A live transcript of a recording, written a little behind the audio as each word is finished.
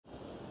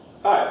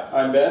Hi,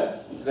 I'm Ben,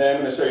 and today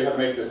I'm going to show you how to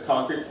make this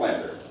concrete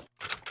planter.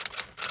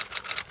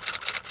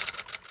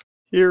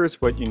 Here is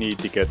what you need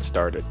to get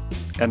started.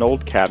 An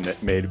old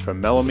cabinet made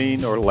from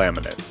melamine or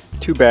laminate,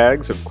 2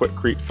 bags of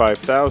Quikrete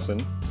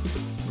 5000,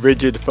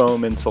 rigid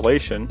foam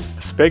insulation,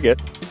 a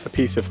spigot, a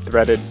piece of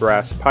threaded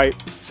brass pipe,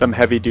 some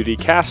heavy-duty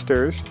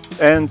casters,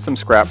 and some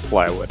scrap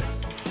plywood.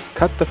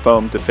 Cut the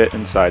foam to fit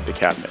inside the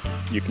cabinet.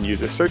 You can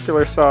use a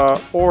circular saw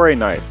or a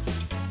knife.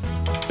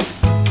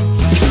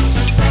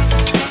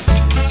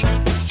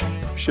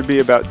 Should be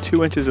about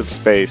 2 inches of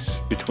space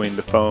between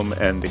the foam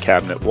and the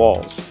cabinet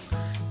walls.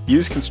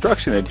 Use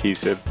construction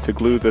adhesive to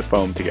glue the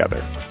foam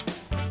together.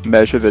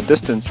 Measure the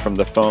distance from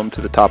the foam to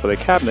the top of the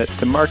cabinet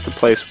to mark the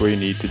place where you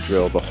need to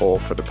drill the hole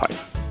for the pipe.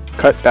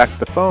 Cut back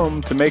the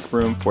foam to make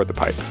room for the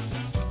pipe.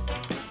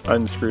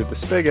 Unscrew the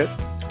spigot,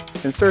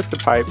 insert the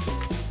pipe,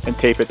 and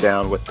tape it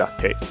down with duct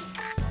tape.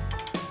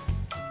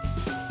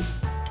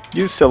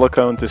 Use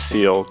silicone to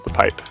seal the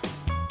pipe.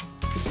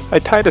 I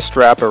tied a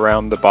strap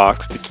around the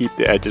box to keep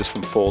the edges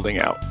from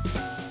folding out.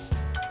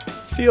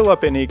 Seal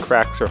up any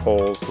cracks or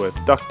holes with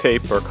duct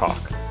tape or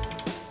caulk.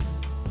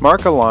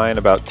 Mark a line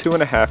about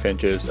 2.5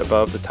 inches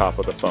above the top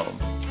of the foam,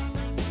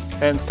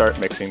 and start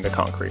mixing the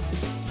concrete.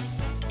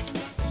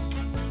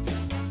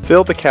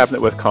 Fill the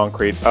cabinet with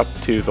concrete up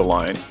to the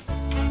line.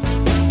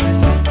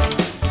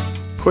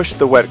 Push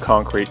the wet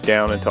concrete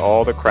down into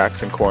all the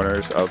cracks and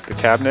corners of the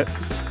cabinet,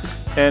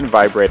 and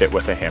vibrate it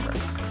with a hammer.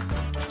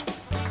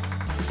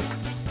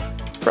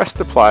 Press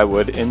the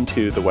plywood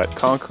into the wet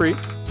concrete.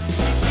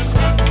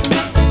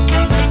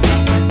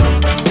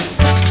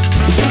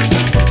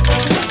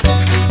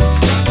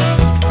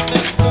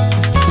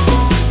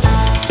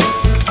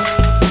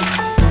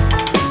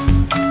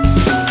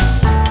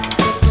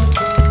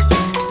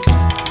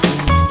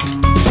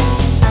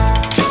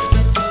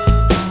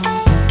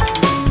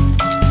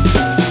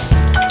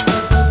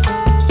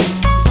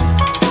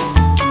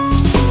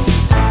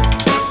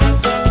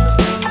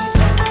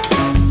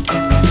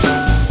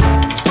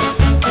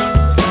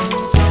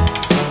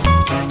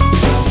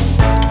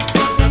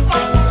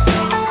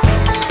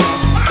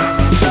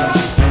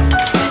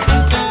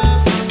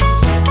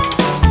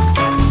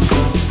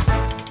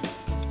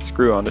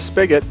 Screw on the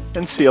spigot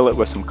and seal it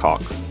with some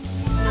caulk.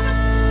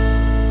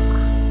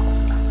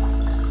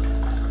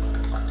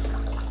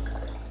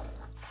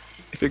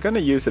 If you're going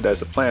to use it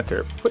as a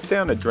planter, put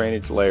down a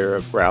drainage layer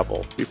of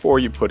gravel before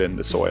you put in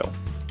the soil.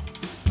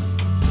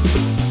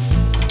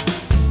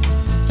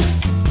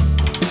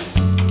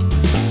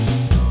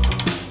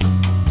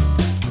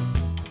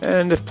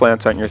 And if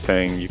plants aren't your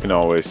thing, you can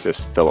always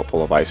just fill it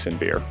full of ice and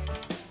beer.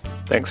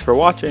 Thanks for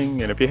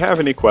watching, and if you have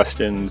any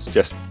questions,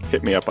 just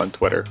hit me up on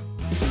Twitter.